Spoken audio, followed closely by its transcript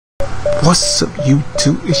What's up,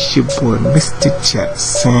 YouTube? It's your boy, Mr.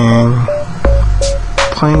 Jackson.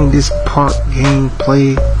 Playing this park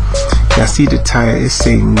gameplay. Y'all see the title? It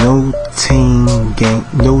say no team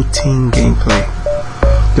gameplay.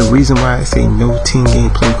 The reason why I say no team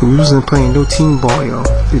gameplay, because we wasn't playing no team ball, y'all.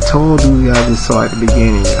 The tall dude y'all just saw at the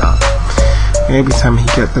beginning, y'all. Every time he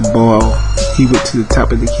got the ball, he went to the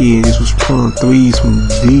top of the key and just was pulling threes from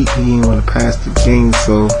deep. He didn't want to pass the game,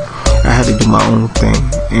 so I had to do my own thing.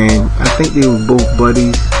 And I think they were both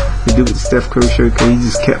buddies. The dude with the Steph Curry shirt, because he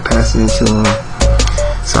just kept passing it to him.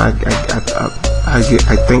 So I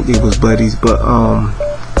think they was buddies, but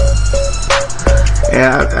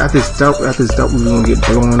yeah, I just thought we was gonna get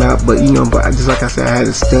blown out, but you know, but just like I said, I had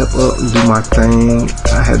to step up and do my thing.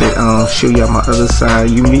 I had to show y'all my other side.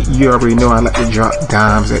 You already know I like to drop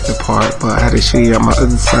dimes at the park, but I had to show y'all my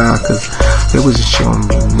other side because they was just showing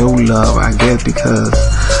me no love. I guess because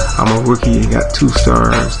I'm a rookie and got 2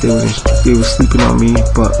 stars. They was sleeping on me,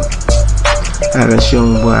 but I had to show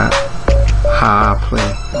them how I play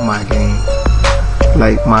my game,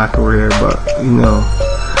 like my career. But you know.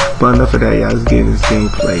 But enough of that, y'all. Let's get in this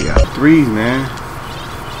gameplay, y'all. Threes, man.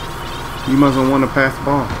 You must have want to pass the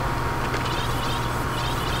ball.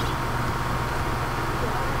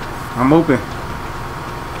 I'm open.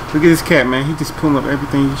 Look at this cat, man. He just pulling up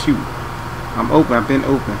everything you shoot. I'm open. I've been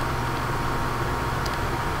open.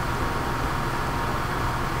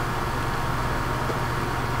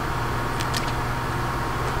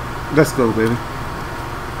 Let's go, baby.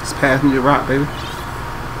 Just pass me the rock, baby.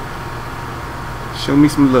 Show me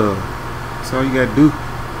some love. That's all you gotta do.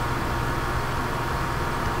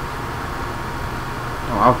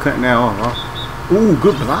 Oh, I'll cut that off. Ooh,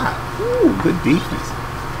 good block. Ooh, good defense.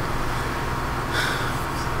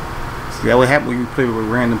 See, that what happen when you play with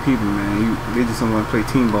random people, man. They just don't want to play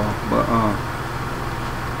team ball. But oh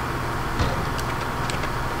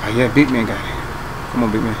yeah, big man got it. Come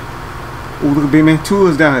on, big man. Ooh, look at big man. 2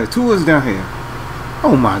 is down here. 2 is down here.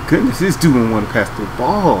 Oh my goodness, this dude don't want to pass the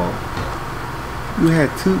ball. You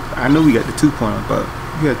had 2. I know we got the 2-pointer, but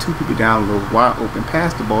you had 2 people down low, wide open.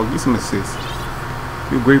 Pass the ball, get some assists.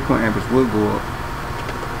 Your grade point average will go up.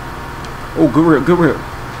 Oh, good rip, good rip.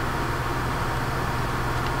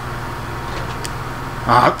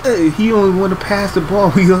 He only want to pass the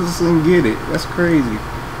ball. He doesn't get it. That's crazy.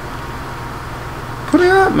 Put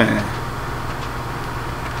it up, man.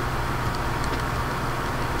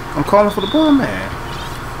 I'm calling for the ball, man.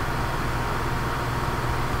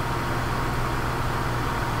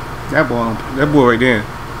 That boy right there,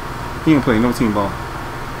 he ain't playing no team ball.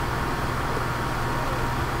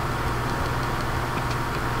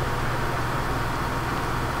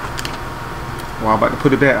 Well, I'm about to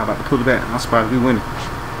put it back. I'm surprised we winning.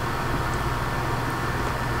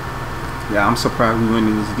 Yeah, I'm surprised we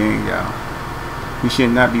winning this game, y'all. We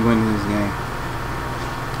should not be winning this game.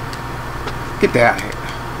 Get that out of here.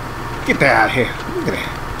 Get that out of here. Look at that.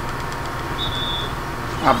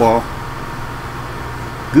 I ball.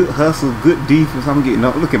 Good hustle, good defense. I'm getting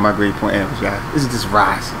up. Look at my grade point average, y'all. This is just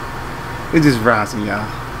rising. It's just rising, y'all.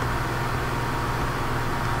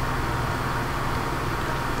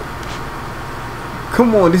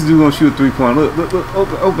 Come on, this dude gonna shoot a 3-pointer. Look,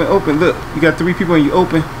 open. Look, you got 3 people and you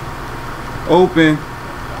open.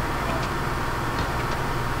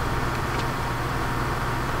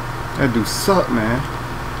 That dude suck, man.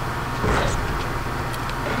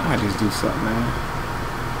 I just do suck, man.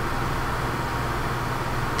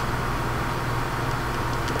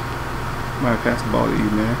 Might pass the ball to you,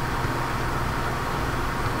 man.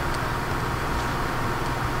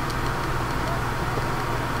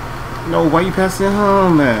 No, why you passing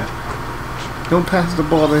him, man? Don't pass the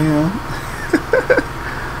ball to him.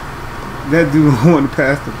 That dude don't want to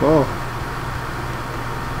pass the ball.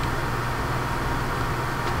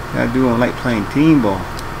 That dude don't like playing team ball.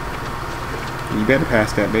 You better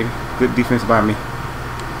pass that, baby. Good defense by me.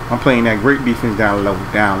 I'm playing that great defense down low.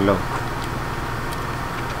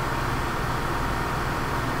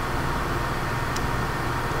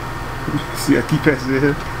 See, I keep passing it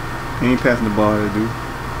here. He ain't passing the ball to dude.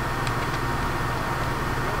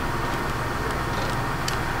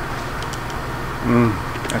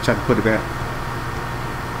 I tried to put it back.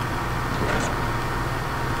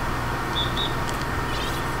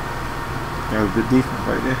 That was good defense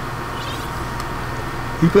right there.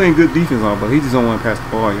 He playing good defense on, but he just don't want to pass the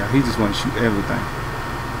ball, y'all. He just want to shoot everything.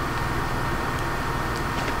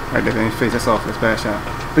 Right there in his face. That's off. That's bad shot.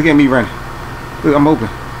 Look at me running. Look, I'm open.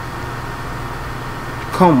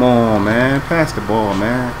 Come on, man. Pass the ball,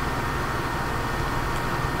 man.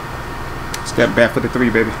 Step back for the 3,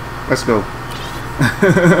 baby. Let's go.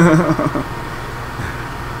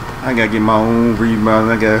 I gotta get my own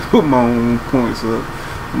rebounds. I gotta put my own points up.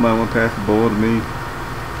 Somebody wanna pass the ball to me.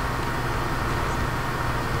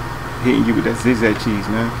 Hitting you with that zigzag cheese,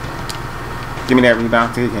 man. Give me that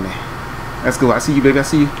rebound, take it. Let's go. I see you, baby. I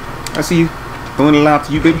see you. I see you. Throwing it out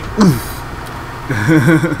to you, baby.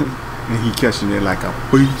 And he catching it like a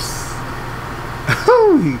beast.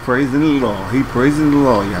 He praising the Lord. He praising the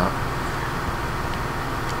Lord, y'all.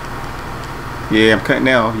 Yeah, I'm cutting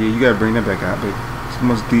that off. Yeah, you gotta bring that back out, baby. Too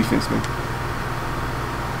much defense, man.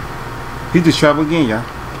 He just traveled again, y'all.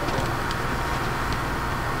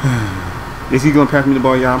 Is he gonna pass me the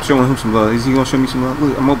ball, y'all? I'm showing him some love. Is he gonna show me some love?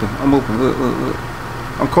 Look, I'm open. I'm open. Look, look, look.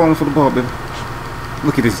 I'm calling for the ball, baby.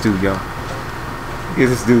 Look at this dude, y'all. Look at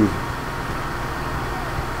this dude.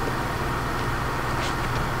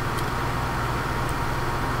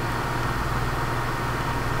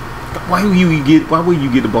 Why will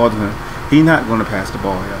you get the ball to him? He's not gonna pass the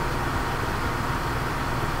ball, y'all.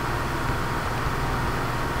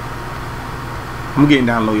 I'm getting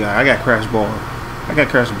down low, y'all. I got crash ball. I got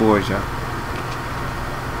crash boards, y'all.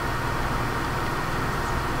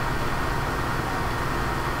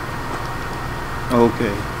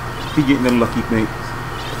 Okay. He getting the lucky things.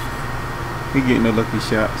 He getting the lucky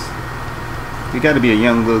shots. He got to be a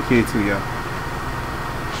young little kid too, y'all.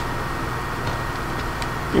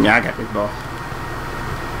 Yeah, I got this ball.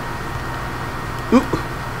 Oop.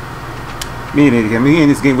 Me in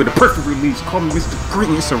this game with the perfect release. Call me Mr.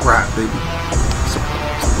 Green. It's a wrap, baby. It's a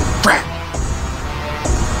wrap.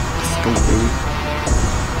 Let's go, baby.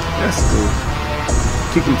 Let's go.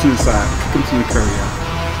 Kick him to the side. Kick him to the curve, y'all.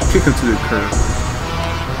 Kick him to the curve.